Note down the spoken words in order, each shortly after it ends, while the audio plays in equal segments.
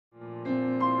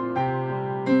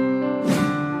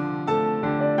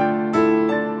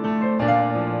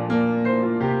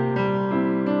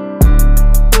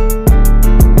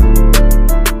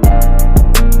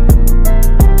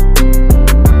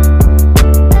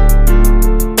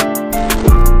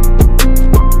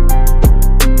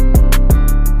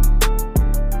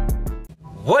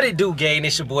it do, gang?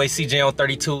 It's your boy CJ on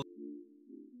 32,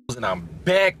 and I'm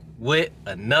back with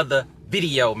another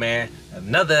video, man.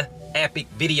 Another epic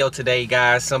video today,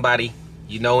 guys. Somebody,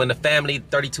 you know, in the family,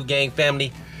 32 gang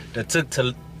family, that took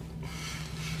to...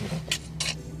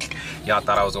 Y'all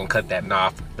thought I was gonna cut that? Nah, I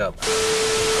fucked up.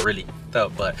 I really fucked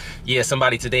up. But yeah,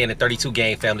 somebody today in the 32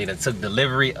 gang family that took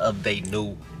delivery of their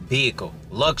new vehicle.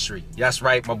 Luxury. That's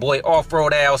right, my boy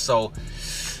Off-Road Al. So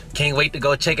can't wait to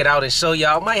go check it out and show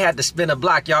y'all. Might have to spin a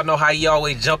block. Y'all know how he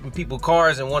always jump in people's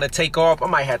cars and want to take off. I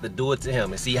might have to do it to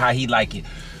him and see how he like it.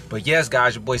 But yes,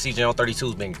 guys, your boy CJ on 32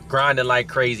 has been grinding like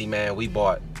crazy, man. We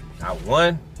bought not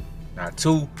one, not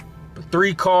two, but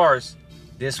 3 cars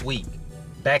this week,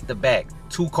 back to back.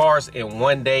 2 cars in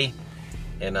one day,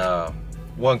 and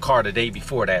 1 car the day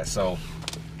before that. So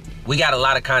we got a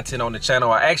lot of content on the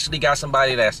channel. I actually got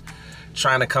somebody that's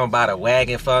trying to come buy the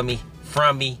wagon from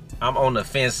me. I'm on the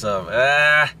fence of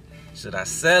should I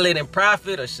sell it in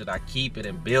profit or should I keep it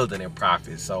and build it in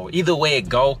profit? So either way it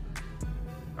go,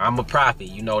 I'm a profit.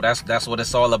 You know, that's what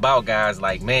it's all about, guys.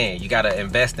 Like, man, you gotta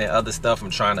invest in other stuff. I'm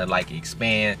trying to like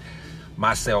expand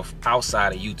myself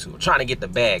outside of YouTube. I'm trying to get the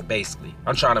bag, basically.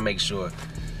 I'm trying to make sure,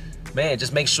 man,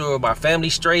 just make sure my family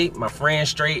straight, my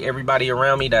friends straight, everybody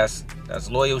around me that's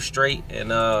loyal straight, and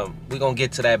we're gonna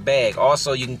get to that bag.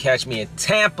 Also, you can catch me in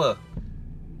Tampa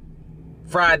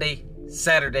Friday,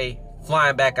 Saturday,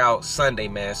 flying back out Sunday,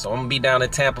 man. So I'm gonna be down in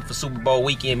Tampa for Super Bowl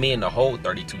weekend. Me and the whole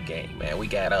 32 gang, man. We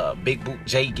got Big Boot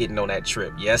Jay getting on that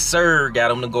trip. Yes, sir.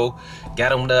 Got him to go.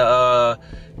 Got him to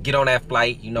get on that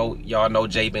flight. You know, y'all know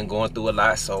Jay been going through a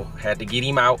lot, so had to get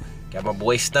him out. Got my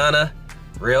boy Stunner,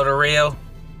 Real to Real,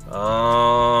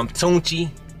 Tunchi,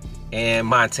 and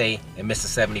Monte, and Mr.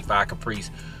 75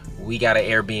 Caprice. We got an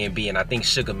Airbnb, and I think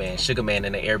Sugar Man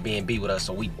in the Airbnb with us.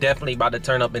 So we definitely about to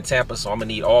turn up in Tampa. So I'm gonna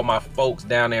need all my folks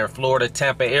down there in Florida,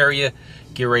 Tampa area,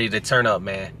 get ready to turn up,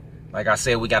 man. Like I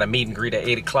said, we got a meet and greet at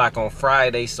 8 o'clock on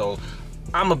Friday. So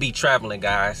I'm gonna be traveling,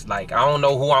 guys. Like, I don't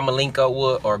know who I'm gonna link up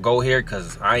with or go here,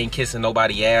 cause I ain't kissing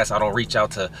nobody ass. I don't reach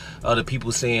out to other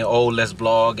people saying, oh, let's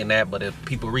vlog and that. But if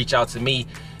people reach out to me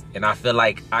and I feel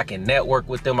like I can network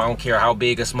with them, I don't care how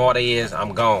big or small they is,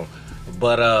 I'm gone.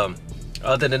 But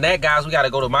other than that, guys, we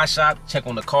gotta go to my shop, check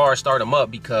on the car, start them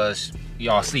up, because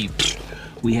y'all see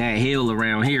we had hail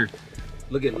around here.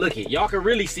 Look at y'all can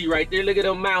really see right there. Look at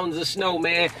them mountains of snow,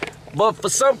 man. But for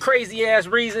some crazy ass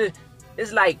reason,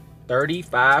 it's like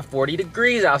 35, 40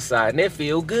 degrees outside, and it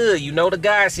feel good. You know, the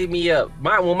guys hit me up.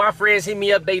 When my friends hit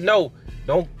me up, they know,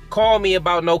 don't call me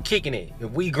about no kicking it. If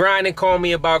we grinding, call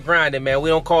me about grinding, man. We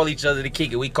don't call each other to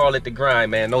kick it. We call it the grind,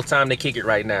 man. No time to kick it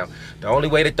right now. The only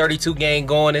way the 32 gang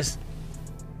going is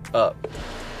up.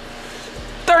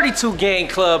 32 gang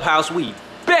clubhouse, we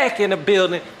back in the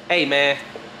building. Hey, man.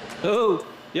 Oh,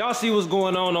 y'all see what's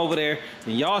going on over there,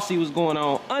 and y'all see what's going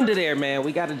on under there, man.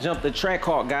 We got to jump the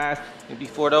Trackhawk, guys. And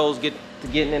before those get to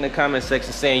getting in the comment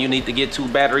section saying you need to get 2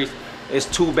 batteries, it's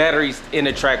 2 batteries in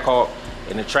the Trackhawk,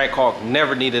 and the Trackhawk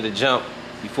never needed a jump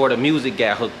before the music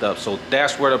got hooked up. So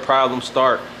that's where the problems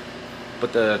start.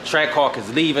 But the Trackhawk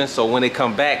is leaving, so when they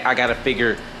come back, I got to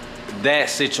figure that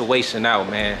situation out,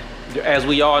 man. As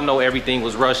we all know, everything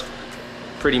was rushed,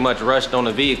 pretty much rushed on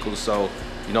the vehicle. So,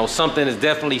 you know, something is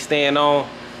definitely staying on.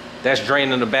 That's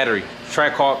draining the battery.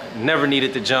 Trackhawk never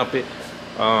needed to jump it.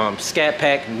 Scat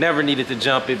Pack never needed to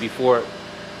jump it before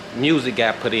music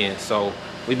got put in. So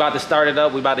we about to start it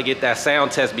up. We about to get that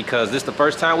sound test, because this is the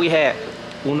first time we had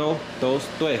 1, 2,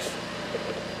 3.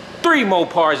 3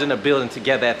 Mopars in the building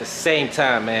together at the same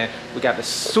time, man. We got the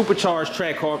supercharged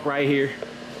Trackhawk right here,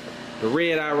 the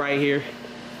Red Eye right here,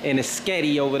 and the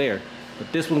Scatty over there.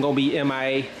 But this one gonna be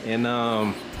MIA,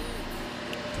 and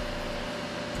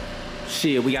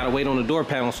shit, we gotta wait on the door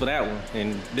panels for that one.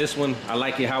 And this one, I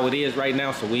like it how it is right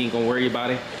now, so we ain't gonna worry about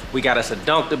it. We got us a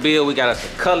dunk to build, we got us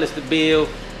a Cutlass to build,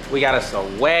 we got us a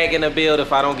wagon to build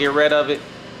if I don't get rid of it.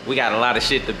 We got a lot of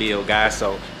shit to build, guys.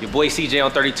 So your boy CJ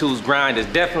on 32's grind is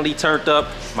definitely turned up.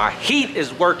 My heat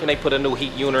is working. They put a new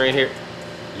heat unit in here.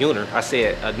 I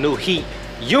said a new heat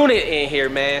unit in here,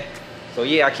 man. So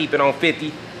yeah, I keep it on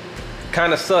 50.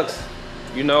 Kind of sucks,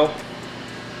 you know,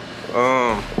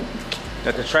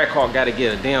 that the Trackhawk got to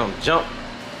get a damn jump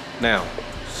now.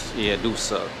 Yeah, it do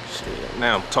suck. Shit.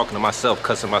 Now I'm talking to myself,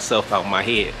 cussing myself out in my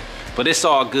head. But it's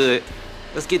all good.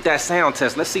 Let's get that sound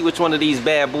test. Let's see which one of these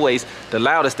bad boys, the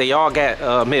loudest. They all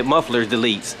got mid mufflers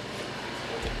deletes.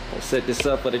 I'll set this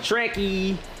up for the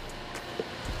Trekkie,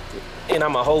 and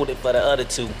I'm gonna hold it for the other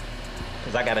 2,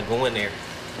 because I gotta go in there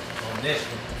on this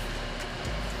one.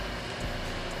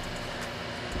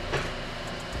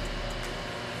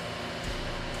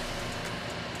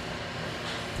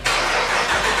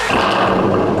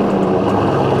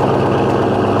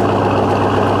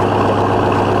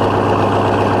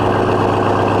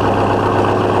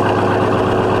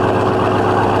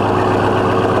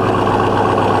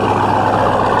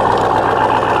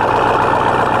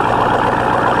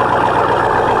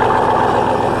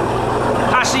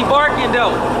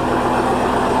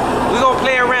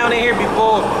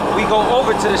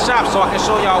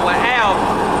 show y'all what Al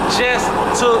just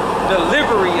took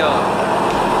delivery of.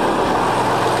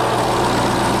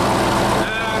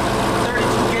 32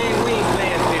 game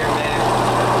wingspan there, man.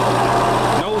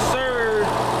 No sir.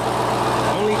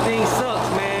 Only thing sucks,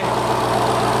 man.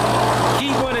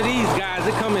 Keep one of these guys.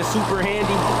 They come in super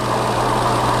handy.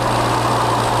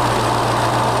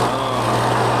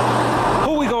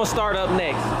 Who we gonna start up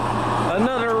next?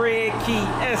 Another Red Key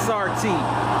SRT.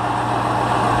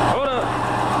 Hold up.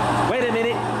 Wait a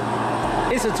minute.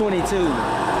 It's a 22.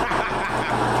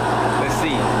 Let's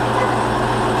see.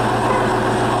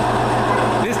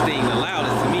 This thing the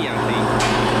loudest to me, I think.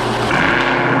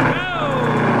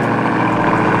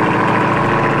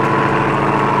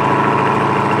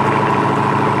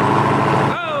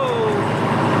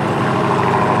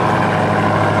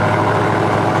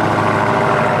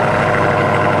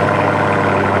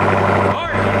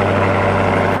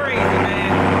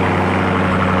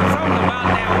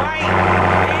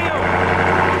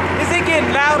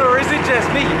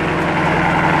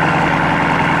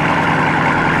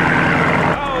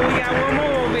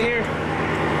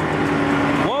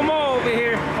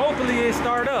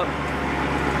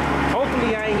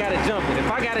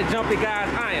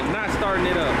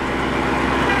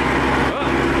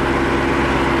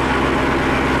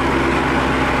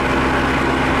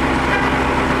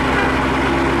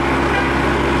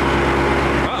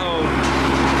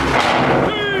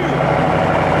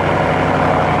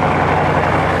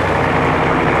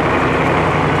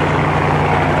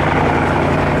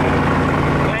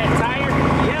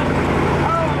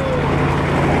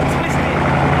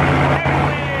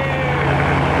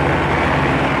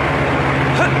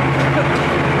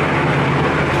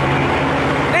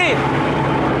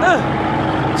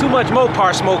 Much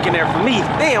Mopar smoke in there for me.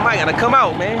 Damn, I gotta come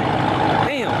out, man.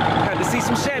 Damn, had to see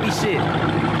some Chevy shit.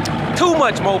 Too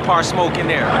much Mopar smoke in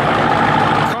there.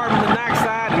 Carbon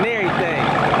monoxide and everything.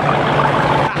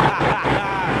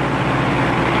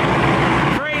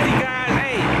 Crazy guys,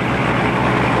 hey.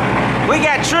 We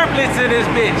got triplets in this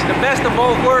bitch, the best of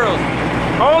both worlds.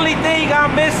 Only thing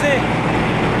I'm missing,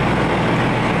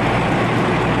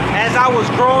 as I was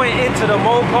growing into the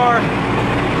Mopar,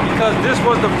 because this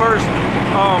was the first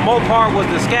Mopar was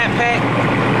the Scat Pack.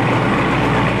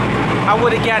 I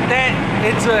would have got that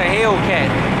into a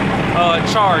Hellcat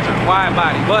Charger, wide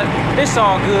body. But it's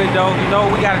all good though. You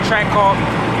know, we got a track car,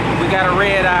 we got a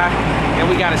red eye, and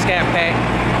we got a Scat Pack.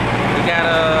 We got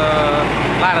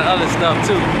a lot of other stuff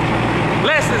too.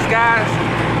 Blessings, guys.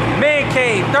 Man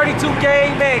cave,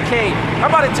 32K man cave.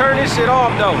 I'm about to turn this shit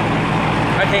off though.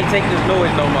 I can't take this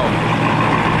noise no more.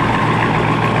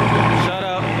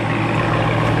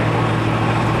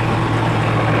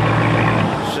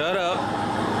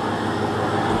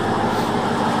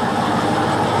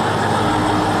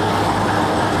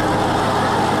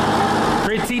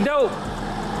 Dope.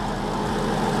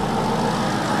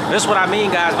 This is what I mean,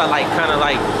 guys, by like kind of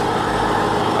like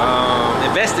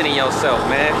investing in yourself,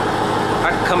 man.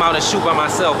 I can come out and shoot by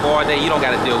myself all day. You don't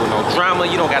got to deal with no drama.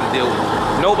 You don't got to deal with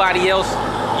nobody else.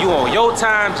 You on your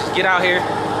time. Just get out here,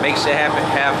 make shit happen,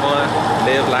 have fun,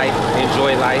 live life,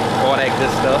 enjoy life, all that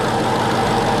good stuff.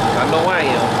 I know I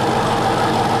am.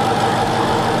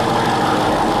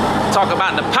 Talk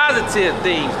about the positive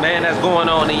things, man, that's going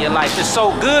on in your life. It's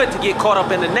so good to get caught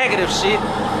up in the negative shit.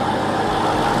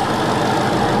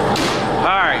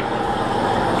 All right,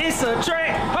 it's a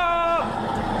track hub.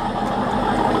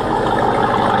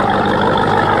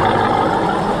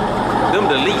 Them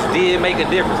deletes did make a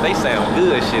difference. They sound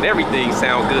good, shit. Everything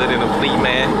sound good in a fleet,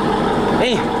 man.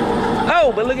 Hey,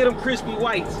 oh, but look at them crispy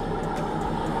whites.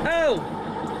 Oh.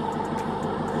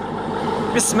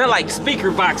 It smell like speaker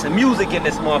box and music in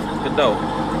this motherfucker though.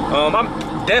 I'm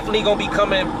definitely gonna be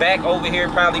coming back over here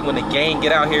probably when the gang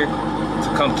get out here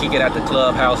to come kick it at the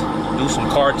clubhouse, do some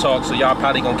car talk. So y'all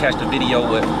probably gonna catch the video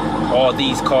with all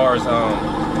these cars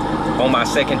on my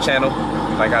second channel.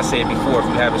 Like I said before, if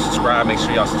you haven't subscribed, make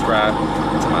sure y'all subscribe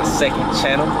to my second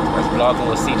channel. That's Vlogging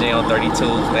with CJ on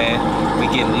 32s, man. We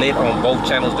getting lit on both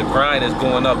channels. The grind is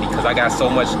going up because I got so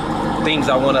much things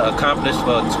I want to accomplish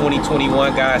for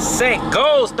 2021, guys. Set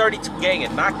goals, 32 gang,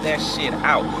 and knock that shit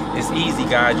out. It's easy,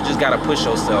 guys. You just gotta push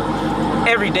yourself.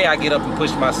 Every day I get up and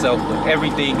push myself with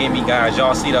everything in me, guys.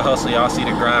 Y'all see the hustle, y'all see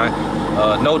the grind.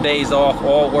 No days off,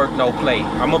 all work, no play.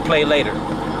 I'm gonna play later.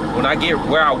 When I get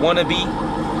where I want to be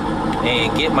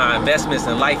and get my investments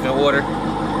in life in order,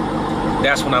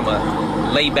 that's when I'm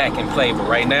gonna lay back and play. But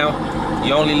right now,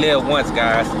 you only live once,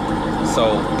 guys.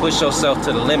 So push yourself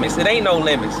to the limits. It ain't no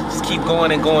limits. Just keep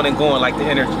going and going and going like the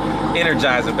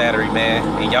Energizer battery, man.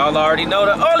 And y'all already know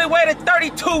the only way to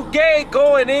 32 gang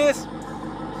going is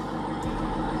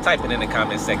Type it in the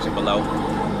comment section below.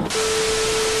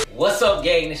 What's up,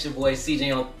 gang? It's your boy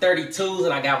CJ on 32s,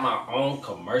 and I got my own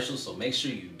commercial, so make sure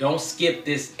you don't skip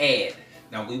this ad.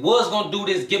 Now, we was gonna do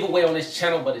this giveaway on this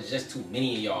channel, but it's just too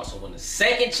many of y'all. So when the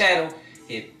second channel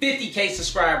hit 50K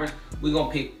subscribers, we're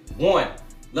gonna pick one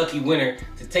lucky winner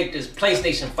to take this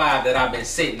PlayStation 5 that I've been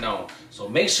sitting on. So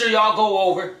make sure y'all go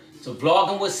over to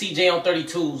Vlogging with CJ on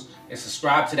 32s and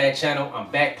subscribe to that channel.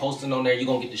 I'm back posting on there. You're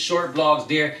gonna get the short vlogs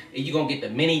there, and you're gonna get the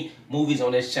mini movies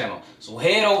on this channel. So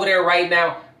head over there right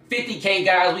now. 50K,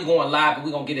 guys, we going live, and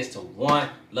we're gonna get this to one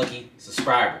lucky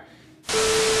subscriber.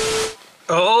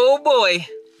 Oh boy,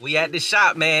 we at the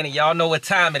shop, man, and y'all know what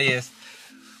time it is.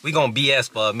 We gonna BS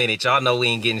for a minute. Y'all know we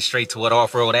ain't getting straight to what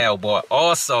Off-Road Al bought.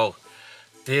 Also,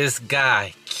 this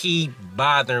guy keep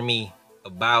bothering me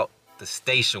about the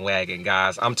station wagon,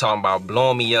 guys. I'm talking about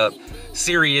blowing me up.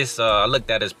 Serious. I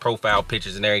looked at his profile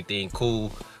pictures and everything.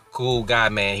 Cool guy,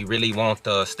 man. He really want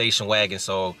the station wagon,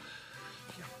 so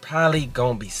probably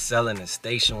gonna be selling the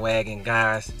station wagon,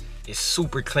 guys. It's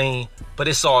super clean, but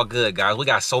it's all good, guys. We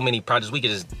got so many projects. We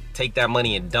could just take that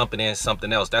money and dump it in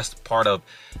something else. That's part of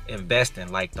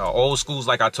investing. Like the old schools,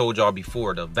 like I told y'all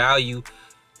before, the value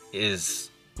is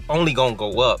only gonna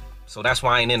go up. So that's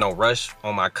why I ain't in no rush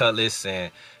on my Cutlass.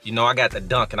 And you know, I got the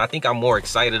Dunk, and I think I'm more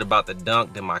excited about the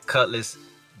Dunk than my Cutlass.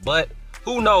 But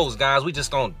who knows, guys? We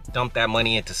just gonna dump that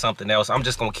money into something else. I'm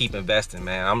just gonna keep investing,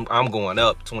 man. I'm going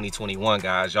up 2021,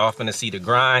 guys. Y'all finna see the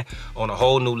grind on a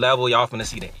whole new level. Y'all finna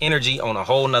see the energy on a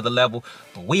whole nother level.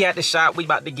 But we at the shop, we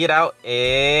about to get out,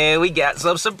 and we got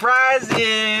some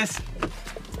surprises.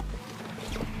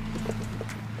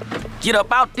 Get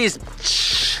up out this.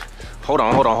 Hold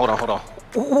on.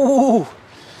 Ooh.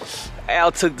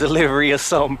 Al took delivery of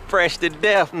something fresh to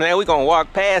death, man. We gonna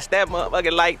walk past that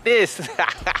motherfucker like this.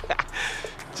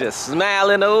 Just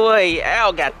smiling away.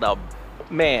 Al got the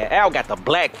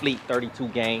Black Fleet 32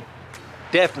 gang.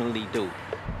 Definitely do.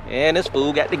 And this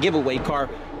fool got the giveaway car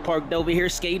parked over here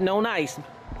skating on ice.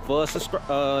 For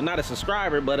a not a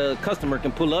subscriber, but a customer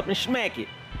can pull up and smack it.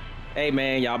 Hey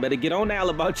man, y'all better get on Al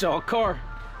about y'all car.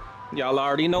 Y'all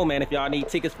already know, man. If y'all need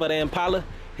tickets for the Impala,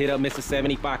 hit up Mr.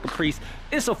 75 Caprice.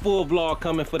 It's a full vlog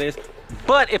coming for this.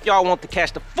 But if y'all want to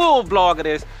catch the full vlog of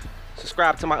this,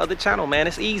 subscribe to my other channel, man.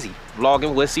 It's easy.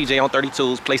 Vlogging with CJ on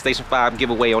 32s, PlayStation 5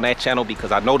 giveaway on that channel,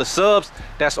 because I know the subs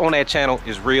that's on that channel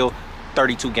is real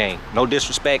 32 gang. No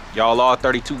disrespect, y'all are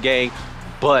 32 gang,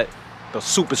 but the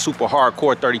super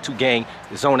hardcore 32 gang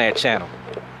is on that channel.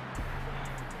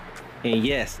 And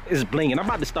yes, it's blinging. I'm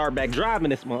about to start back driving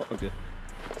this motherfucker,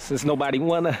 since nobody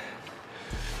wanna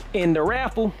end the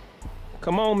raffle.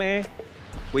 Come on, man.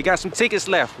 We got some tickets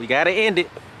left. We gotta end it.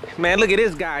 Man, look at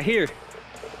this guy here.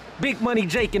 Big Money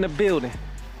Jake in the building.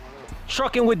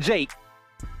 Trucking with Jake.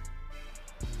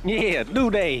 Yeah,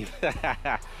 New Dave. Man,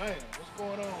 what's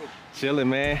going on with you? Chilling,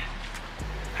 man.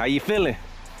 How you feeling?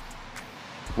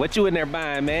 What you in there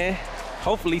buying, man?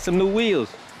 Hopefully some new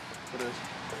wheels. For this.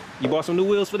 You bought some new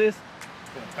wheels for this?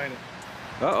 Yeah, paint it.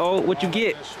 Uh-oh, what you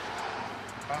get?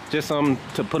 Huh? Just something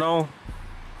to put on?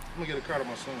 I'm gonna get a car to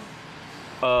my son.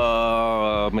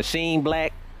 Machine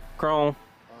black, chrome.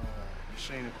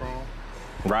 Machine and chrome.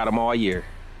 Ride them all year.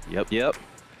 Yep. Machine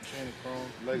and chrome,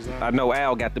 legs on. I know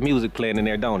Al got the music playing in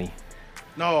there, don't he?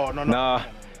 No. Nah.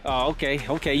 Oh,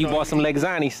 okay. You bought some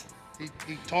Lexanis.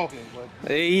 He talking,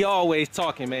 but He always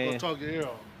talking, man. talk your ear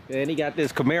off. And he got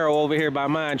this Camaro over here by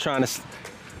mine trying to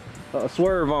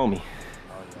swerve on me.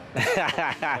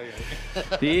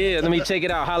 Yeah, let me check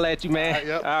it out. Holla at you, man.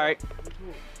 Yep. All right.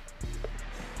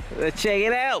 Let's check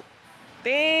it out.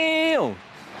 Damn.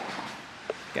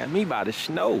 Got me by the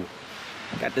snow.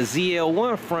 Got the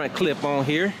ZL1 front clip on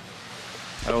here.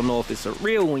 I don't know if it's a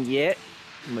real one yet.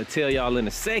 I'm gonna tell y'all in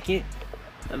a second.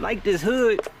 I like this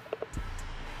hood.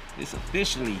 It's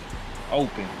officially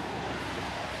open.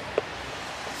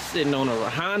 Sitting on a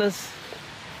Rahanas.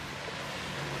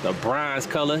 The bronze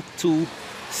color,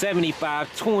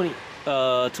 275/40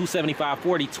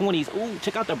 20s. Ooh,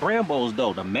 check out the Brambos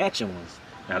though, the matching ones.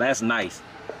 Now that's nice.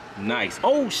 Nice.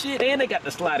 Oh shit, and they got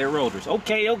the sliding rotors.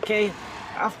 Okay.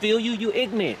 I feel you, you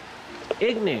ignorant.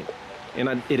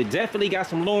 And it definitely got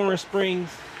some lowering springs.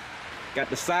 Got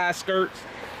the side skirts.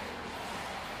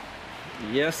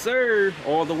 Yes, sir.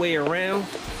 All the way around.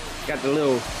 Got the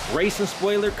little racing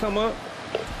spoiler come up.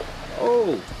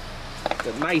 Oh,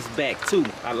 the nice back too.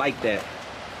 I like that.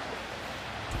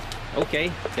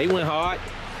 Okay, they went hard.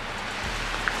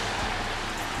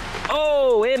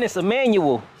 Oh, and it's a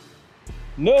manual.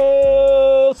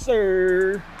 No,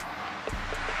 sir.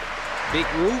 Big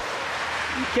roof.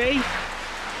 Okay.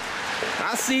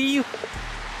 I see you.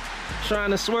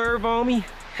 Trying to swerve on me.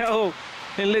 Oh,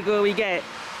 and look what we got.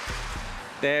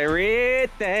 That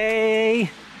red thing.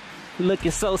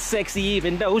 Looking so sexy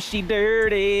even though she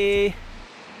dirty.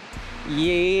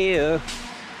 Yeah.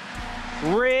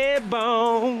 Red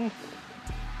bone.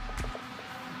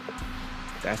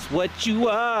 That's what you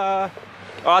are.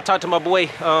 Oh, I talked to my boy at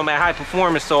High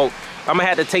Performance, so I'm gonna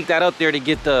have to take that up there to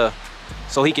get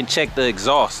so he can check the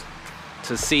exhaust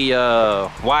to see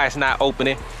why it's not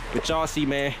opening. But y'all see,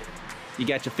 man, you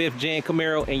got your 5th gen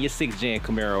Camaro and your 6th gen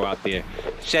Camaro out there.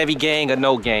 Chevy gang or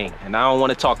no gang, and I don't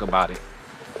want to talk about it.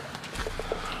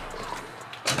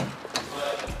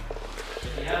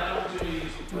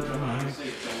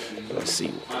 Let's see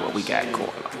what we got going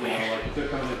on here.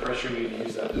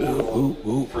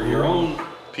 For your own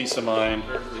peace of mind.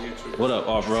 What up,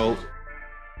 off-road?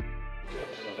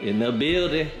 In the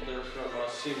building.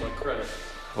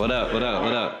 What up, what up,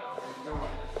 what up?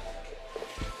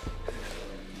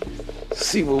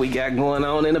 See what we got going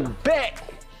on in the back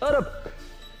of the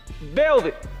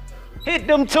Velvet. Hit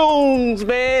them tunes,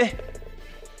 man.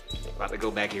 About to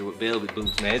go back here with Velvet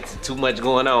boots, man. It's too much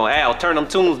going on. Al, turn them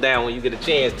tunes down when you get a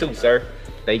chance too, sir.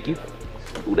 Thank you.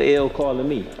 Who the hell calling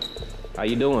me? How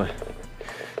you doing?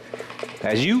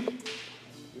 That's you? Doing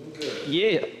good.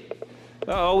 Yeah.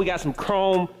 Uh oh, we got some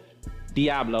chrome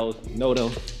Diablos. Know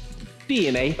them.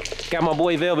 DNA. Got my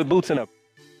boy Velvet Boots in the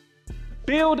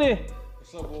building.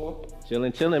 What's up, boy?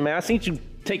 Chilling, chilling, man. I seen you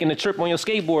taking a trip on your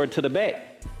skateboard to the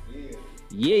back.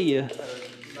 Yeah. Yeah. Knock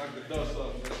the dust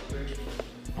off.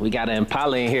 We got an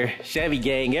Impala in here. Chevy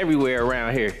gang everywhere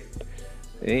around here.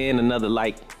 And another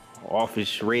like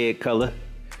office red color.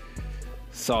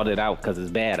 Sawed it out because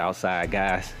it's bad outside,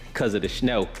 guys. Because of the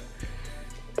snow.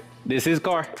 This his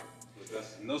car?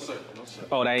 No, sir. No, sir.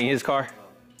 Oh, that ain't his car?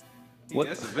 Yeah, what?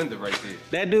 That's a vendor right there.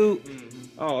 That dude?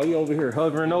 Oh, he over here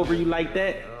hovering over you like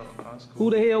that? Cool.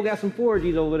 Who the hell got some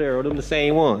 4Gs over there? Or them the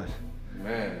same ones?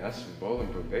 Man, that's some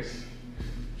Bolingbrook.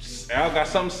 Al got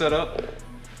something set up.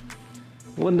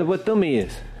 Wonder what them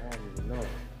is. I don't even know.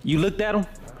 You looked at them?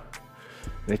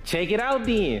 Let's check it out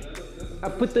then. I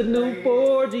put the new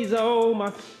 4Gs on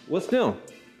my... What's them?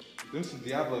 Them some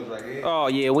Diablos right here. Oh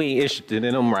yeah, we ain't interested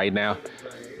in them right now.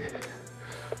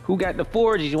 Who got the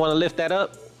 4Gs? You wanna lift that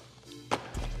up?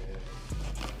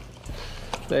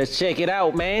 Let's check it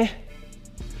out, man.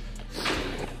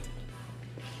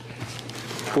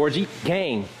 4G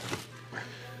gang.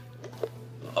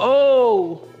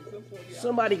 Oh!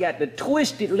 Somebody got the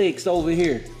twisted licks over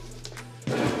here.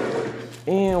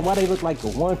 And why they look like the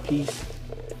one piece?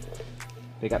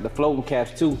 They got the floating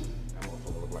caps too.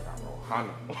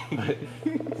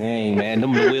 Dang, man,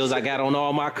 them the wheels I got on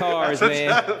all my cars,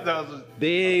 man.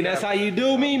 Dang, that's how you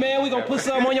do me, man. We gonna put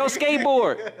something on your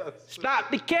skateboard.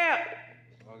 Stop the cap.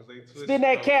 Spin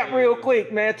that cap real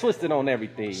quick, man. Twist it on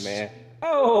everything, man.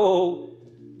 Oh!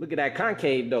 Look at that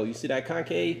concave though. You see that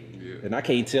concave? Yeah. And I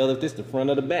can't tell if this the front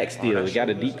or the back still. It got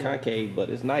a deep concave, but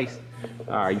it's nice.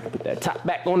 All right, you can put that top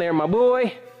back on there, my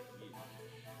boy.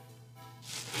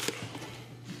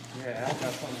 Yeah, Al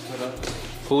got something set up.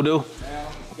 Who do?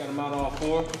 Al, got them out all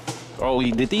 4. Oh,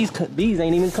 did these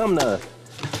ain't even come to us.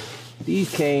 These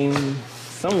came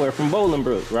somewhere from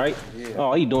Bolingbrook, right? Yeah.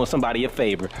 Oh, he doing somebody a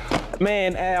favor.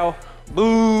 Man, Al,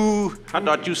 boo. I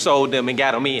thought you sold them and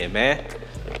got them in, man.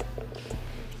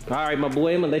 All right, my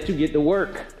boy, I'm gonna let you get to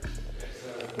work.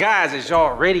 Guys, is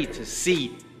y'all ready to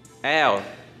see Al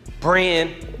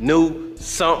brand new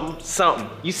something?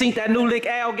 You seen that new lick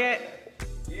Al got?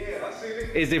 Yeah, I seen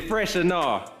it. Is it fresh or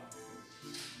not?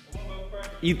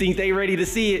 You think they ready to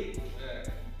see it? Yeah.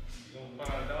 You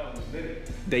gonna find out in a minute.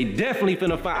 They definitely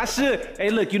finna find. I should.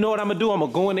 Hey, look, you know what I'm gonna do? I'm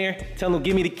gonna go in there, tell them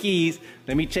give me the keys,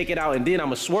 let me check it out, and then I'm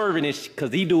gonna swerve in this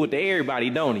because he do it to everybody,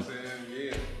 don't he?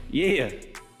 Yeah. As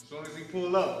soon as he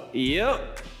pull up.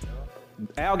 Yep.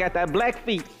 Al got that black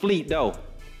fleet though.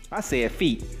 I said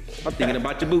feet. I'm thinking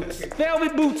about your boots.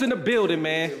 Velvet Boots in the building,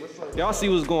 man. Y'all see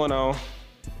what's going on?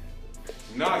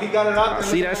 Nah, he got it out there.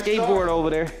 See that skateboard over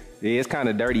there? Yeah, it's kind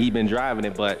of dirty. He been driving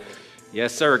it, but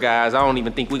yes, sir, guys. I don't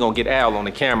even think we're gonna get Al on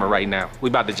the camera right now. We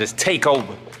about to just take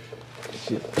over.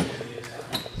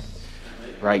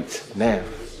 Right now.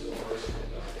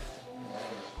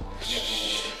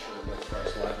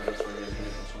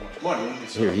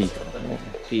 Here he go.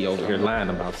 He over here lying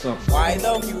about something. Why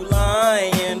though you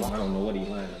lying? I don't know what he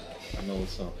lying about. I know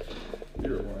it's something.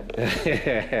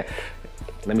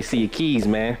 Let me see your keys,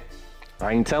 man.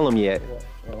 I ain't tell him yet.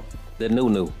 The new.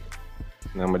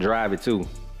 And I'm gonna drive it too.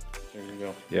 There you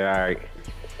go. Yeah, all right.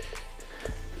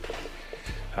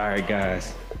 All right,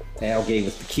 guys. Al gave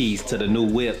us the keys to the new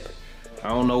whip. I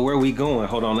don't know where we going.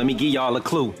 Hold on, let me give y'all a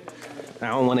clue. I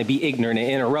don't want to be ignorant and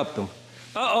interrupt them.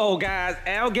 Uh-oh, guys.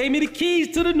 Al gave me the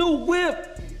keys to the new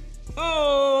whip.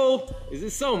 Oh, Is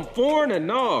this something foreign or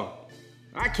no?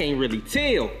 I can't really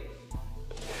tell.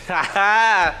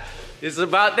 Haha, it's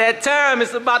about that time.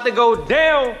 It's about to go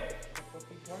down.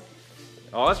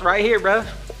 Oh, it's right here, bro.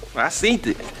 I seen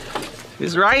it.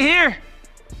 It's right here.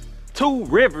 2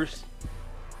 rivers.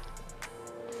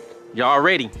 Y'all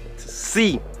ready to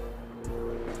see?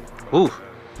 Ooh,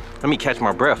 let me catch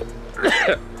my breath.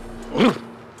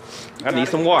 I need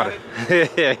some water.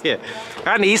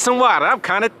 I need some water. I'm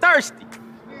kind of thirsty.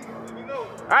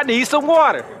 I need some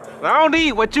water. I don't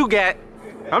need what you got.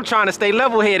 I'm trying to stay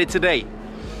level-headed today.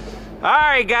 All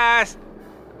right, guys.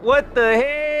 What the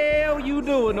hell you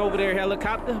doing over there,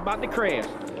 helicopter? About to crash.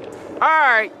 All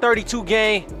right, 32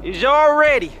 gang. Is y'all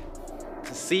ready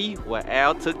to see what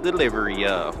Al took delivery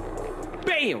of?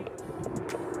 Bam!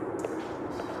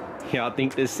 Y'all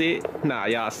think this it? Nah,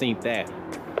 y'all seen that.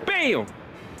 Bam!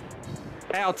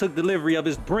 Al took delivery of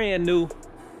his brand new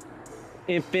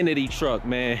Infiniti truck,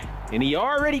 man. And he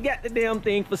already got the damn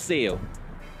thing for sale.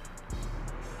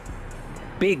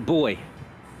 Big boy.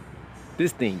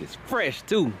 This thing is fresh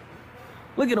too.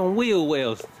 Look at them wheel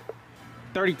wells.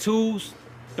 32s,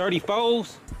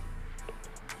 34s.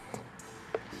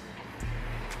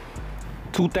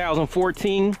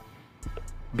 2014.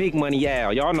 Big money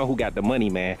Al. Y'all know who got the money,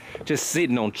 man. Just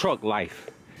sitting on truck life.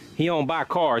 He don't buy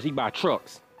cars, he buy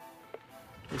trucks.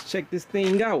 Let's check this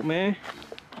thing out, man.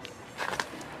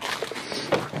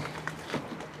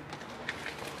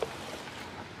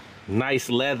 Nice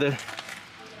leather.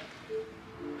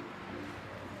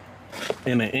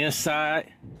 In the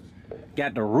inside,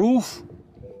 got the roof.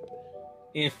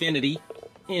 Infiniti.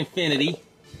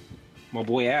 My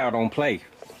boy Al don't play.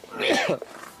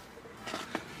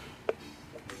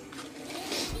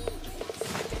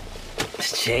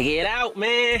 Let's check it out,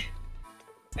 man.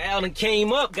 Al done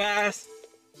came up, guys.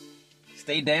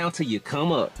 Stay down till you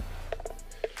come up.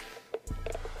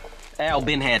 Al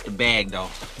been had the bag though,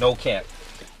 no cap.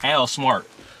 Al smart,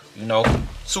 you know,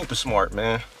 super smart,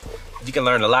 man. You can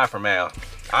learn a lot from Al.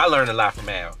 I learned a lot from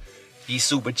Al. He's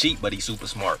super cheap, but he's super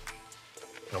smart.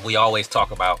 And we always talk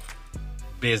about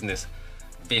business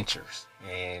ventures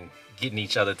and getting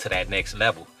each other to that next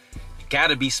level. You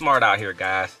gotta be smart out here,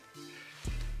 guys.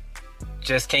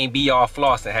 Just can't be all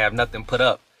floss and have nothing put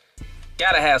up.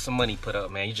 Gotta have some money put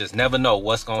up, man. You just never know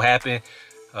what's gonna happen.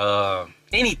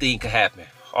 Anything could happen.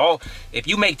 If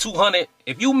you make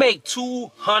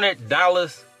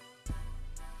 $200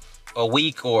 a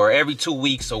week or every 2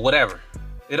 weeks or whatever,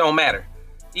 it don't matter.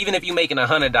 Even if you're making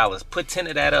 $100, put 10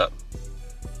 of that up.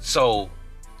 So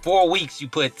 4 weeks you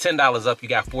put $10 up, you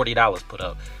got $40 put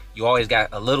up. You always got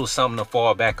a little something to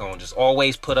fall back on. Just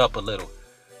always put up a little.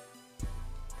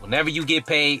 Whenever you get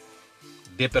paid,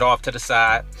 dip it off to the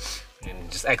side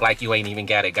and just act like you ain't even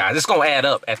got it, guys. It's gonna add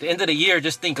up. At the end of the year,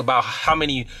 just think about how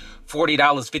many $40,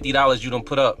 $50 you done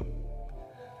put up.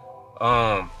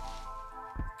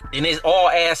 And it all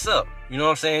adds up. You know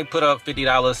what I'm saying? Put up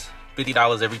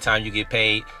 $50 every time you get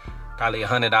paid. Probably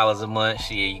 $100 a month.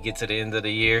 Shit, you get to the end of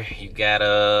the year, you got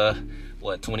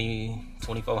what,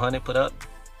 2,400 put up?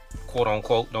 Quote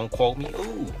unquote, don't quote me.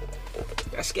 Ooh,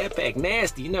 that Scat Pack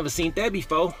nasty. You never seen that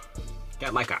before.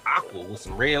 Got like an aqua with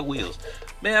some red wheels.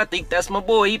 Man, I think that's my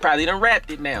boy. He probably done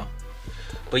wrapped it now.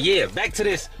 But yeah, back to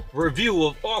this review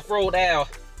of Off-Road Al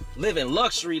living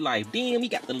luxury life. Damn, he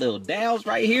got the little dials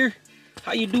right here.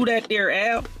 How you do that there,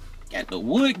 Al? Got the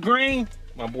wood grain.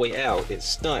 My boy Al is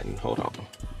stunting. Hold on.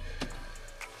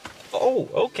 Oh,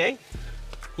 okay.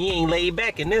 He ain't laid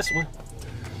back in this one.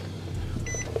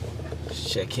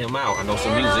 Let's check him out. I know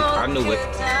some music. I knew it.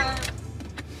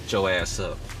 Get your ass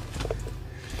up.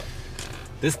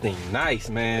 This thing nice,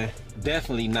 man.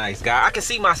 Definitely nice, guy. I can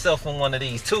see myself on one of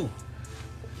these too.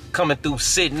 Coming through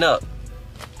sitting up.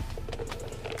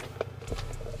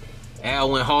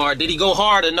 Al went hard. Did he go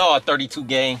hard or no? 32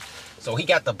 gang. So he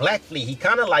got the black fleet. He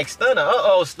kind of like Stunner.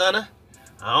 Uh-oh, Stunner.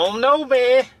 I don't know,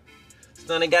 man.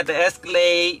 Stunner got the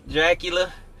Escalade,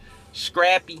 Dracula,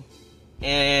 Scrappy,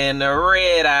 and the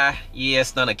Red Eye. Yeah,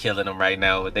 Stunner killing them right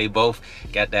now. But they both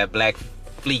got that black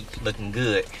fleet looking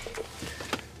good.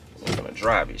 I'm gonna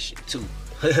drive this shit too.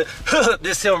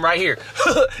 This him right here.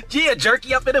 Yeah,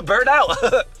 jerky up in the bird out.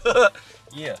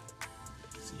 Yeah.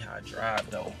 See how I drive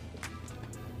though.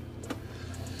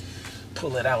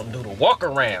 Pull it out and do the walk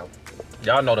around.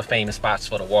 Y'all know the famous spots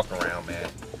for the walk around, man.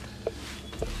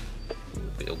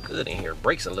 Feel good in here.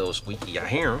 Brakes a little squeaky, I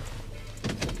hear him.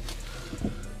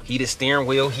 Heated steering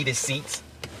wheel, heated seats.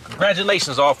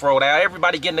 Congratulations, Off-Road Al.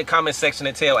 Everybody get in the comment section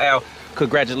and tell Al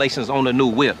congratulations on the new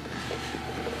whip.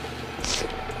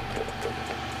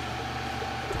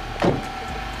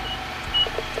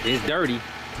 It's dirty,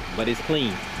 but it's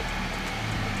clean.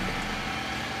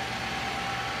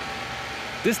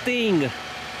 This thing,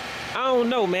 I don't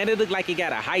know, man. It looked like it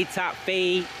got a high top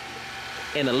fade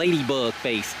and a ladybug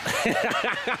face.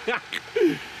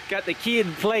 Got the kid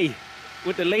play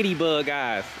with the ladybug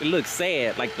eyes. It looks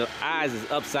sad, like the eyes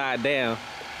is upside down.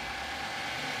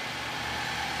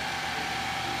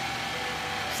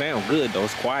 Sound good though,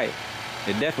 it's quiet.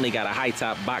 It definitely got a high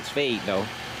top box fade though.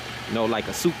 You know, like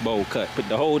a soup bowl cut. Put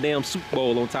the whole damn soup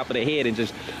bowl on top of the head and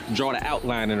just draw the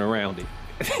outlining around it.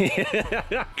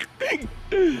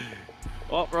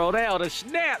 Off-road out, a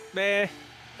snap, man.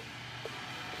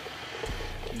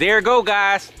 There you go,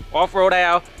 guys. Off-road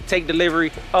Al, take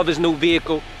delivery of his new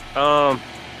vehicle.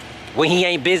 When he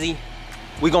ain't busy,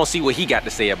 we gonna see what he got to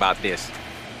say about this.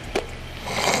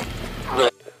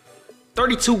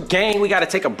 32 gang, we gotta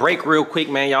take a break real quick,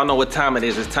 man. Y'all know what time it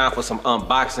is. It's time for some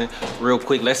unboxing real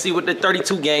quick. Let's see what the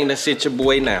 32 gang done sent your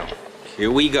boy now. Here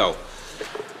we go.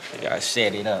 You gotta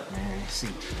set it up, man. Let's see.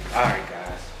 All right,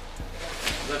 guys.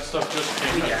 That stuff just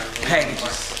came We out. got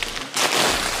packages.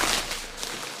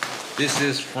 This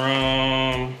is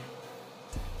from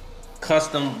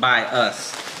Custom by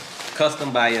Us.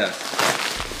 Custom by Us.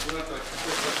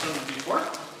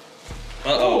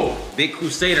 Uh-oh. Big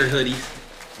Crusader hoodies.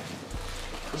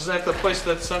 Is that the place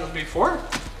that sent it before?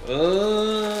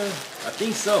 I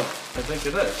think so. I think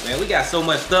it is. Man, we got so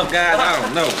much stuff, guys. I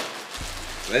don't know.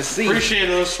 Let's see. Appreciate it.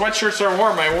 Those sweatshirts are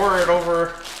warm. I wore it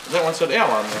over. That one said L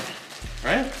on there,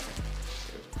 right?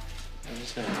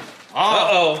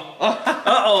 Uh-oh.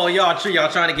 Uh-oh, y'all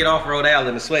trying to get off-road Al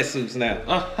in the sweatsuits now.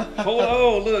 Hold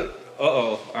on, look.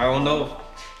 Uh-oh. I don't know.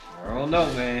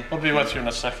 Man. We'll be with you in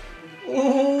a second.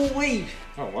 Ooh, wait.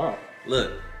 Oh, wow.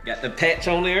 Look, got the patch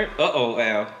on there. Uh-oh,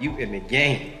 Al, you in the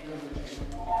game.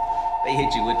 They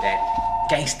hit you with that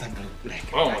gangsta blue.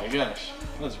 Oh my gosh,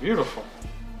 that's beautiful.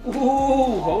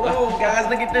 Ooh, hold on, guys.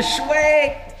 Look at the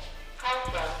swag.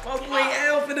 My boy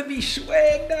Al finna be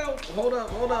swagged out. Hold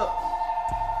up.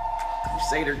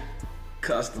 Crusader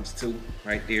Customs too,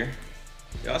 right there.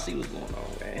 Y'all see what's going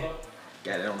on, man.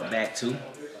 Got it on the back too.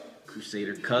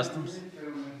 Crusader Customs.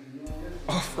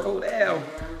 Off-road Al.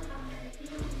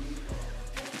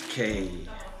 Okay,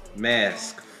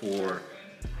 mask for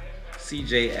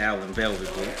CJ Allen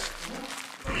Velvet Boots.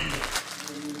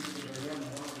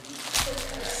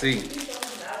 Let's see.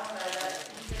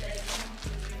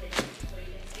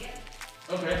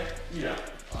 Okay, yeah.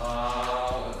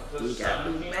 We got a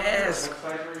new mask.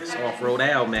 It's Off-road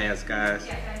Al mask, guys.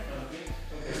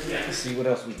 Let's see what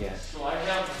else we got. So I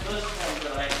have this one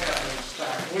that I have in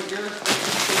stock. What yours?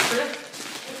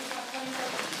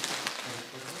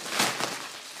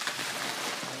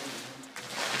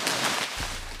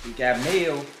 We got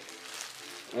mail.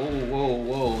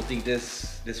 Whoa. I think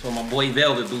this for my boy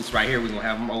Velvet Boots right here. We're gonna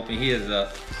have him open his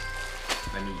up.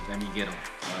 Let me get him.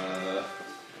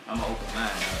 I'm gonna open mine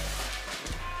up.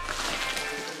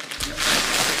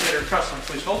 Crusader Custom,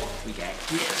 please hold. We got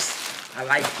gifts. I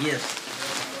like gifts.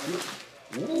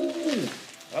 Ooh.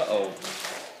 Uh-oh.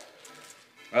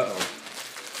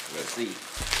 Let's see.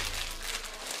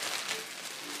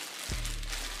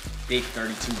 Big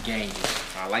 32 gang.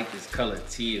 I like this color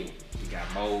teal. We got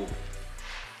mauve.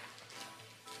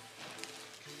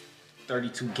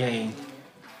 32 gang.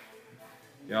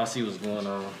 Y'all see what's going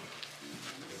on.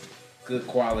 Good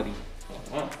quality.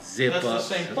 Wow. Zip That's up. the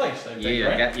same place, I think,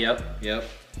 Yeah, right? yep.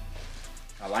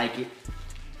 I like it.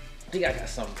 I think I got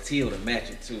something teal to match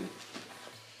it too.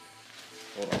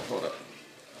 Hold up.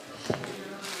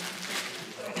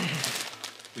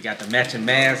 We got the matching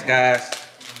mask, guys.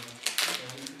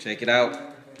 Check it out.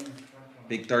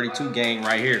 Big 32 gang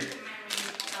right here.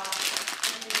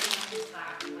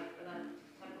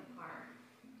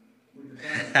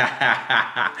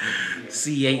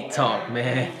 C8 talk,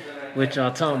 man. What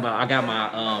y'all talking about? I got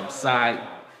my side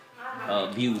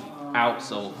view out,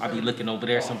 so I be looking over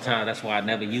there sometimes. That's why I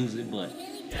never use it, but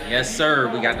yes, sir.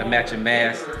 We got the matching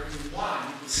mask.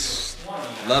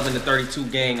 Loving the 32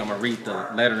 gang. I'm gonna read the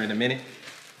letter in a minute.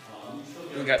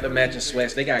 We got the matching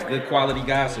sweats. They got good quality,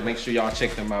 guys, so make sure y'all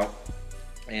check them out.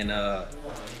 And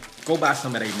go buy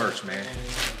some of their merch, man.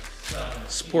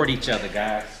 Support each other,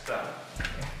 guys.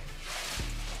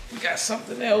 We got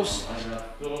something else.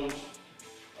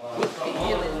 What the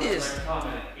hell is this?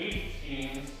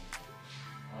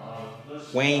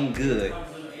 Wayne Good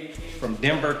from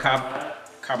Denver,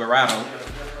 Colorado.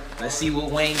 Let's see what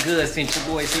Wayne Good sent your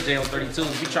boy CJ on 32.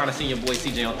 If you're trying to send your boy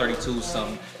CJ on 32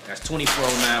 something, that's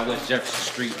 2409 West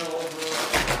Jefferson Street,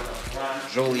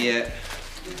 Joliet,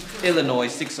 Illinois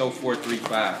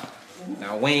 60435.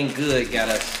 Now Wayne Good got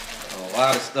us a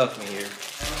lot of stuff in here.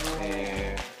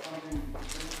 And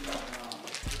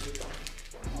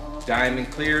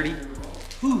Diamond Clarity,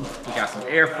 Whew. We got some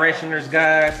air fresheners,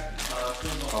 guys.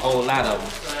 A whole lot of them.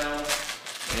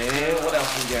 And what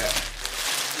else we got?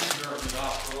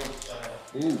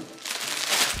 Ooh.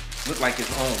 Look like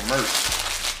its own merch.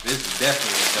 This is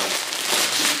definitely dope.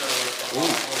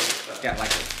 Ooh. Got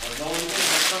like a...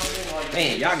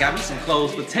 Man, y'all got me some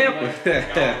clothes for Tampa.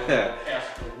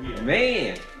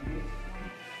 Man.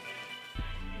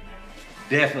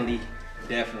 Definitely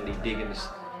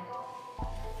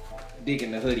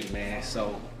digging the hoodie, man.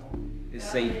 So it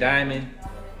say Diamond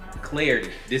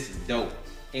Clarity. This is dope.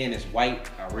 And it's white.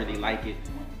 I really like it.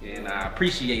 And I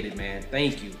appreciate it, man.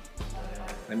 Thank you.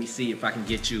 Let me see if I can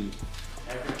get your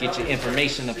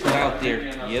information to put out there.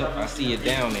 Yep, I see it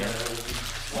down there.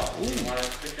 Ooh.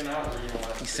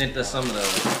 He sent us some of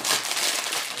those.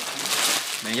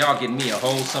 Man, y'all getting me a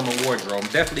whole summer wardrobe. I'm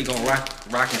definitely gonna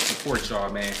rock and support y'all,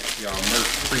 man. Y'all merch,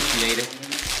 appreciate it.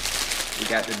 We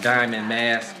got the diamond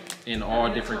mask in all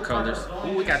different colors.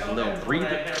 Ooh, we got the little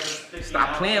breather.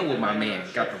 Stop playing with my man.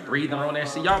 Got the breather on there.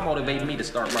 See, y'all motivated me to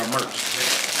start my merch.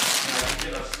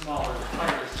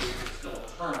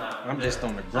 I'm just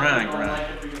on the grind.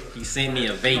 He sent me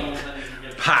a vape.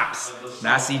 Pops.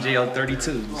 Not CJO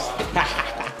 32s.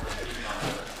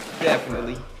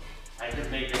 Definitely.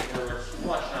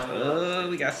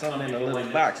 We got something in a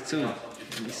little box too.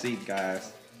 Let me see,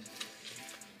 guys.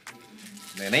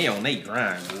 Man, they on they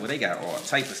grind, boy. They got all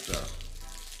type of stuff.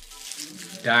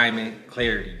 Diamond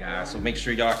Clarity, guys. So make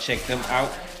sure y'all check them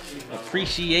out.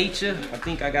 Appreciate you. I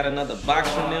think I got another box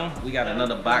from them. We got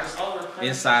another box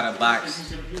inside a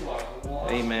box.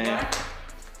 Hey, man.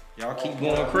 Y'all keep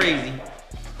going crazy.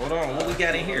 Hold on, what we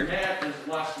got in here? There's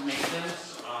less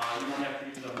maintenance. You don't have to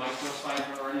use a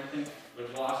microfiber or anything.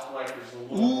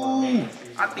 Ooh,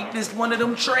 I think this one of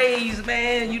them trays,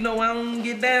 man. You know I don't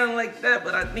get down like that,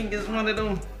 but I think it's one of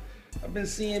them I've been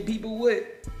seeing people with.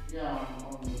 Yeah,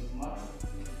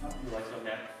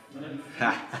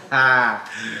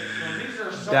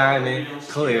 Diamond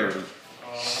Clarity.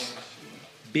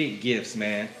 Big gifts,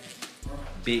 man.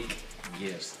 Big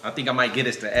gifts. I think I might get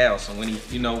this to Al, so when he,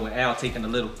 you know, when Al taking a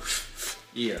little,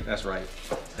 yeah, that's right,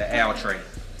 the Al tray.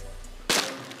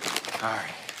 All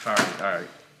right.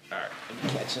 Let me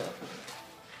catch up.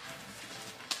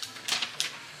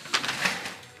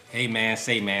 Hey man,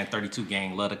 say man, 32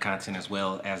 gang, love the content as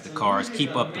well as the cars.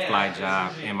 Keep up the fly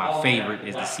job. And my favorite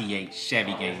is the CH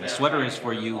Chevy gang. The sweater is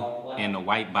for you, and the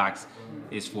white box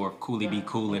is for Coolie Be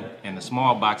Coolin', and the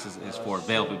small boxes is for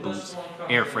Velvet Boots,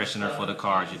 air freshener for the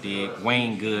cars, you dig?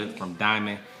 Wayne Good from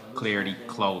Diamond Clarity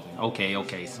Clothing.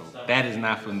 Okay, so that is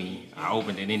not for me. I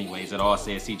opened it anyways. It all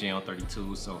says CJ on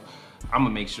 32, so I'm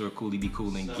gonna make sure Coolie Be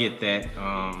Coolin' get that.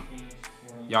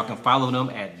 Y'all can follow them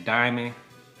at Diamond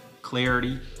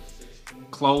Clarity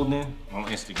Clothing on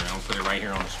Instagram. I'll put it right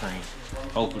here on the screen.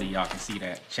 Hopefully y'all can see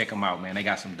that. Check them out, man. They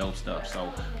got some dope stuff.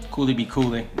 So Coolie Be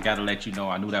Coolin', gotta let you know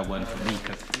I knew that wasn't for me,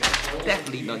 because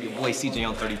definitely know your boy CJ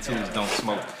on 32s don't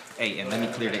smoke. Hey, and let me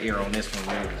clear the air on this one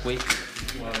real quick.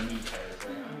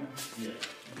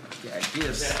 Yeah,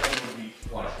 gifts.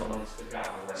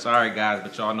 Sorry guys,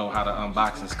 but y'all know how the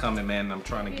unboxing's coming, man. I'm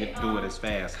trying to get through it as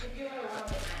fast.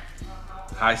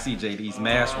 Hi CJ, these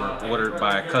masks were ordered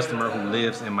by a customer who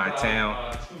lives in my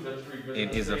town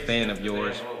and is a fan of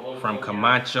yours from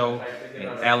Camacho in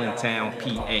Allentown,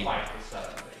 PA.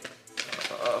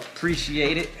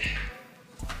 Appreciate it.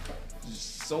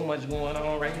 So much going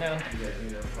on right now.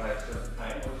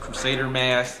 Crusader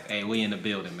mask, hey, we in the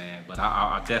building, man. But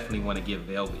I definitely want to give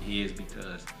Velvet his,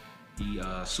 because he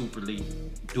superly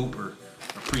duper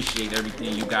appreciate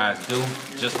everything you guys do.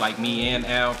 Just like me and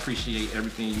Al, appreciate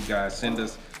everything you guys send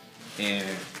us. And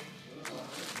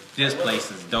this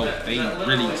place is dope. They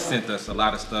really sent us a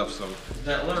lot of stuff, so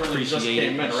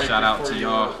appreciate it. Shout out to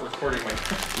y'all.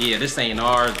 Yeah, this ain't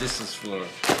ours. This is for,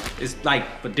 it's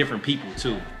like for different people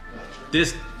too.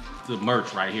 This, the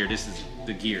merch right here, this is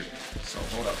the gear. So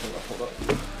hold up.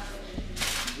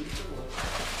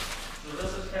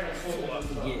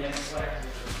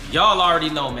 Y'all already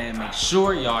know, man. Make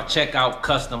sure y'all check out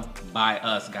Custom by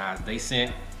Us, guys. They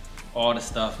sent all the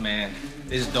stuff, man.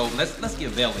 It's dope. Let's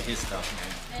give Velvet his stuff,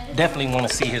 man. Definitely want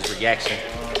to see his reaction.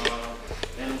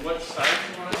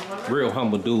 Real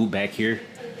humble dude back here.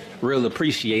 Real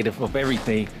appreciative of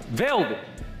everything. Velvet,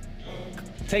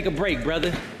 take a break,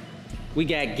 brother. We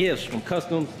got gifts from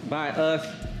Custom by Us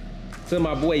to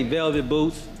my boy Velvet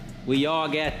Boots. We all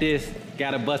got this.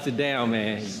 Gotta bust it down,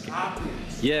 man.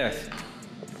 Yes.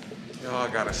 Y'all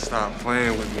gotta stop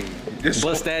playing with me.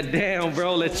 Bust that down,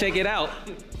 bro. Let's check it out.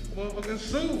 Motherfucking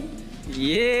suit.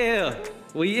 Yeah.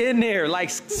 We in there like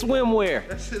swimwear.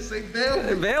 That shit say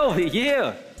Velvet. Velvet,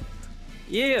 yeah.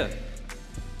 Yeah.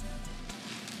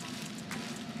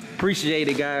 Appreciate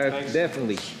it, guys. Thanks.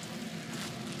 Definitely.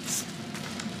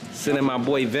 Sending my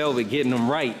boy Velvet, getting them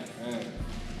right.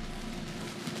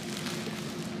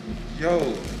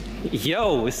 Yo.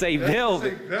 Yo, it say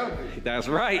Velvet. Say Velvet. That's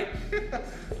right.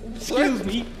 Excuse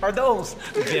me, are those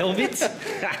velvets?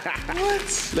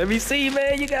 What? Let me see,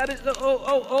 man. You got it.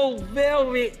 Oh,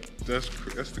 Velvet. That's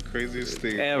the craziest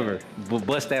thing ever. But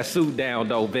bust that suit down,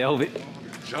 though, Velvet.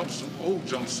 Jumpsuit, old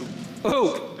jumpsuit.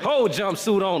 Oh, whole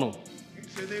jumpsuit on them.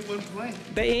 He said they wasn't playing.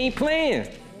 They ain't playing.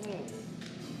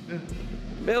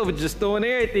 Velvet just throwing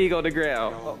everything on the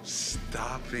ground. Yo,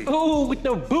 stop it. Oh, with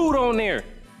the boot on there.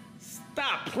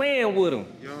 Stop playing with them.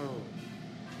 Yo.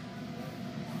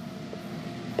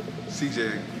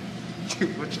 CJ.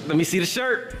 Let me see the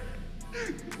shirt.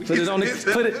 Put it on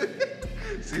the. Put it.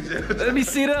 CJ. Let me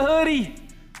see the hoodie.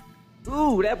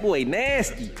 Ooh, that boy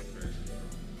nasty.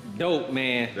 Dope,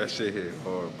 man. That shit hit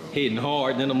hard, bro. Hitting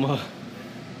hard, then them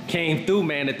came through,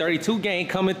 man. The 32 gang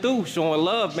coming through, showing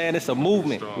love, man. It's a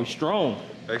movement. We're strong.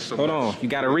 Thanks so Hold much. on, you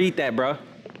gotta read that, bro.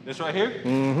 This right here?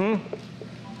 Mm-hmm.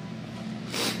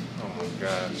 Oh my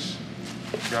gosh.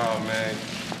 Y'all, man.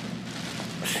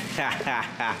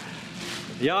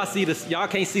 Y'all see the, y'all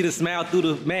can't see the smile through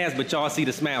the mask, but y'all see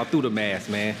the smile through the mask,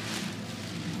 man.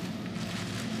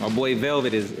 My boy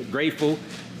Velvet is grateful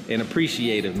and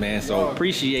appreciative, man. So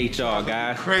appreciate y'all,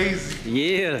 guys. Crazy.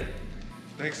 Yeah.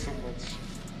 Thanks so much.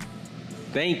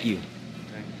 Thank you.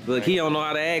 Look, he don't know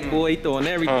how to act, boy. He throwing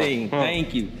everything.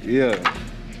 Thank you. Yeah.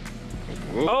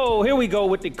 Oh, here we go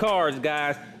with the cars,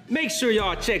 guys. Make sure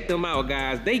y'all check them out,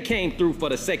 guys. They came through for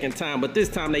the second time, but this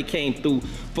time they came through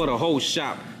for the whole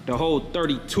shop. The whole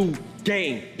 32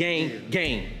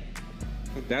 gang.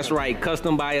 That's right,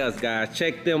 custom by us, guys.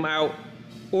 Check them out.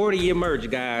 Order your merch,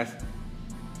 guys.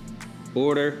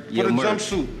 Order your merch.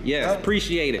 Jumpsuit. Yes,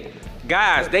 appreciate it.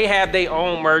 Guys, they have their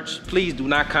own merch. Please do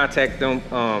not contact them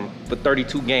for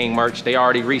 32 gang merch. They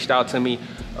already reached out to me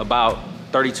about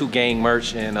 32 gang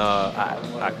merch, and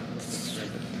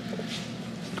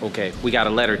okay, we got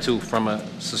a letter too from a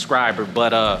subscriber,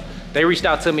 but they reached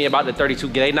out to me about the 32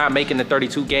 gang. They not making the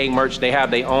 32 gang merch. They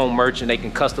have their own merch and they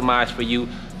can customize for you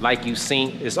like you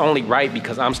seen. It's only right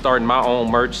because I'm starting my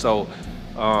own merch, so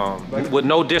with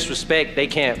no disrespect, they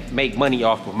can't make money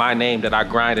off of my name that I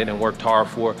grinded and worked hard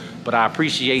for, but I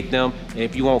appreciate them, and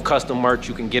if you want custom merch,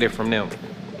 you can get it from them.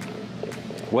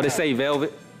 What it say,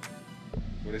 Velvet?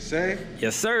 What it say?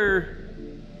 Yes, sir.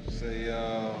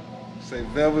 Say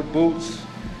Velvet Boots.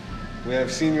 We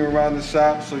have seen you around the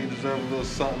shop, so you deserve a little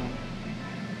something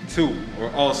too,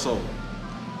 or also.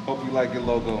 Hope you like your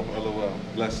logo, LOL.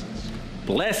 Blessings.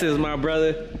 Blessings, my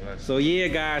brother. Blessings. So yeah,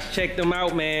 guys, check them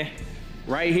out, man.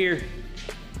 Right here,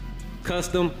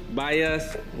 custom by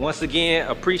us. Once again,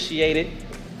 appreciate it.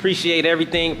 Appreciate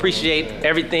everything. Appreciate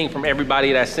everything from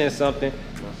everybody that sent something.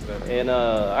 And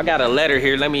I got a letter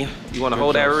here. Let me. You want to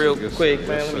hold that real quick,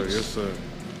 man? Yes, sir.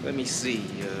 Let me see.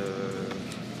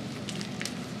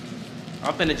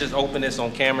 I'm finna just open this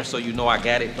on camera so you know I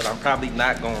got it, but I'm probably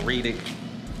not gonna read it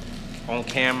on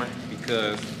camera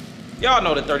because y'all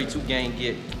know the 32 gang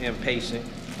get impatient.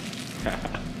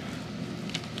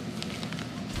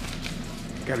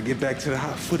 Gotta get back to the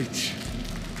hot footage.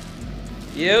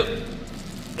 Yep.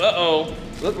 Uh-oh.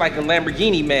 Look like a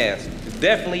Lamborghini mask. It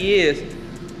definitely is.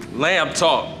 Lamb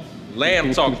talk.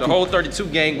 Lamb talk. The whole 32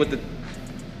 gang with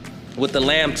the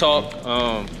lamb talk.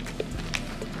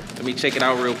 Let me check it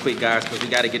out real quick, guys, because we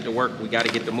got to get to work. We got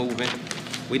to get to moving.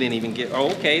 We didn't even get, oh,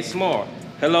 okay, small.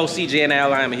 Hello, CJ and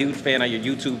Al. I'm a huge fan of your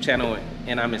YouTube channel,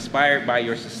 and I'm inspired by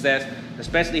your success,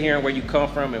 especially hearing where you come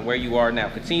from and where you are now.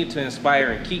 Continue to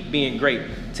inspire and keep being great.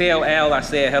 Tell Al I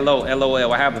said hello,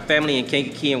 LOL. I have a family in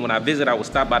Kankakee, and when I visit, I will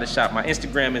stop by the shop. My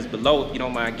Instagram is below if you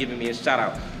don't mind giving me a shout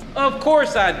out. Of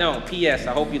course I don't. P.S.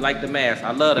 I hope you like the mask.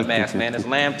 I love the mask, man. It's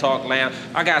lamb talk, lamb.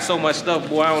 I got so much stuff,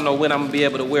 boy. I don't know when I'm gonna be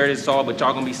able to wear this all, but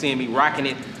y'all gonna be seeing me rocking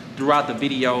it throughout the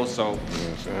video. So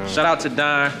shout out to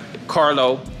Don,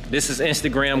 Carlo. This is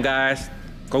Instagram, guys.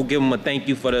 Go give them a thank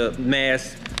you for the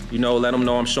mask. You know, let them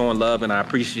know I'm showing love and I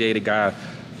appreciate it, guys.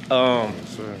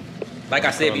 Like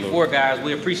I said before, guys,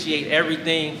 we appreciate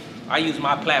everything. I use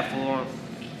my platform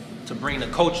to bring the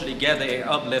culture together and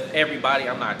uplift everybody.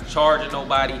 I'm not charging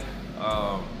nobody.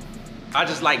 I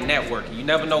just like networking. You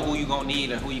never know who you're gonna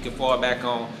need and who you can fall back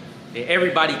on. And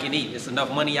everybody can eat. It's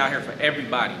enough money out here for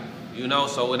everybody, you know?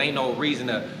 So it ain't no reason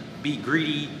to be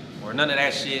greedy or none of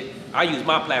that shit. I use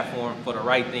my platform for the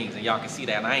right things, and y'all can see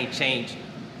that. And I ain't changed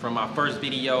from my first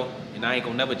video, and I ain't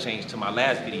gonna never change to my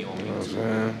last video on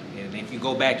YouTube. And if you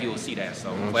go back, you'll see that.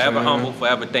 So forever humble,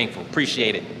 forever thankful.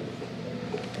 Appreciate it.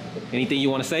 Anything you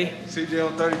want to say? CJ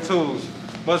on 32s.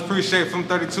 Much appreciate from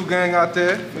 32 gang out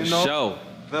there. You know?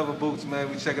 Velvet Boots, man.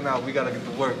 We checking out. We gotta get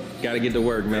to work. Gotta get to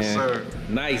work, man. Yes, sir.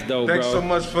 Nice though, Thanks bro. so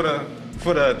much for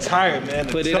the attire, man.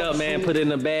 Put it up, man. Put it in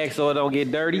the bag so it don't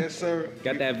get dirty. Yes, sir.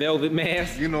 Got that velvet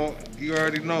mask. You know, you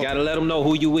already know. Gotta let them know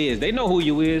who you is. They know who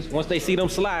you is once they see them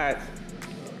slides.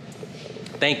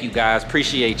 Thank you guys,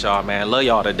 appreciate y'all, man. Love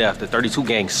y'all to death. The 32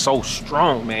 gang's so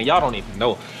strong, man. Y'all don't even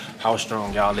know how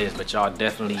strong y'all is, but y'all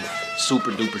definitely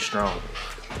super duper strong.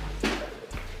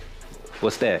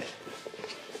 What's that?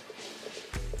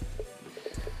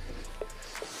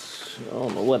 I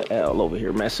don't know what Al over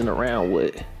here messing around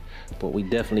with, but we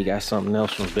definitely got something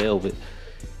else from Velvet.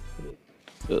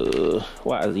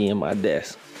 Why is he in my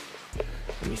desk?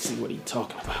 Let me see what he's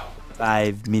talking about.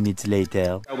 5 minutes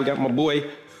later. We got my boy,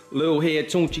 Lil Head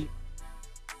Tunchi,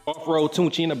 Off-Road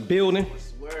Tunchi in the building.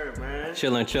 Word, man.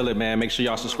 Chillin', man. Make sure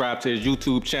y'all subscribe to his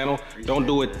YouTube channel. Don't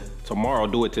do it tomorrow,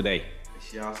 do it today. Make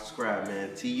sure y'all subscribe, man.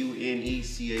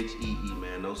 TUNECHEE,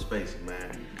 man. No spacing,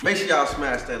 man. Make sure y'all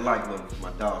smash that like button for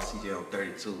my dog CJ on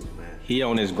 32s, man. He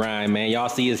on his grind, man. Y'all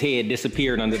see his head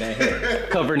disappeared under that hat,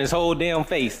 covering his whole damn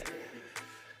face.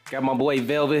 Got my boy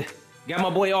Velvet. Got my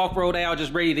boy Off-Road Al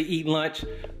just ready to eat lunch.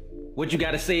 What you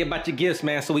got to say about your gifts,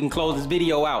 man, so we can close this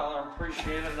video out? I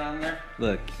appreciate it on there.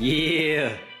 Look,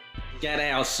 yeah. Got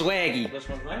Al swaggy. This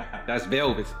one's mine. That's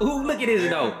Velvet's. Ooh, look at this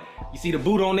though. You see the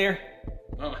boot on there?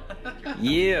 Oh.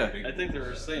 Yeah. I think they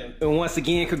were saying. And once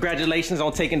again, congratulations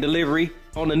on taking delivery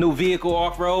on the new vehicle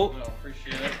Off-Road. I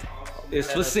appreciate it.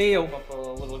 It's for sale. Up a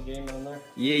little game in there.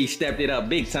 Yeah, you stepped it up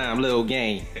big time, little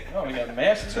game. Oh, we got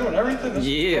masks too and everything. This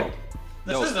Yeah.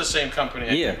 This is the same company, I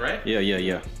think, right?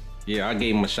 Yeah. Yeah, I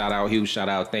gave him a shout out, huge shout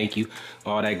out, thank you,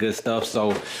 all that good stuff. So,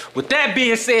 with that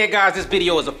being said, guys, this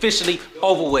video is officially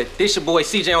over with. This your boy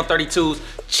CJ on 32s,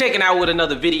 checking out with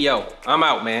another video. I'm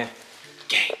out, man.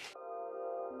 Gang.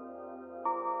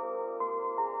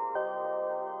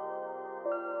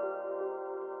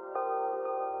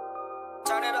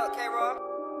 Turn it up, K-Rock.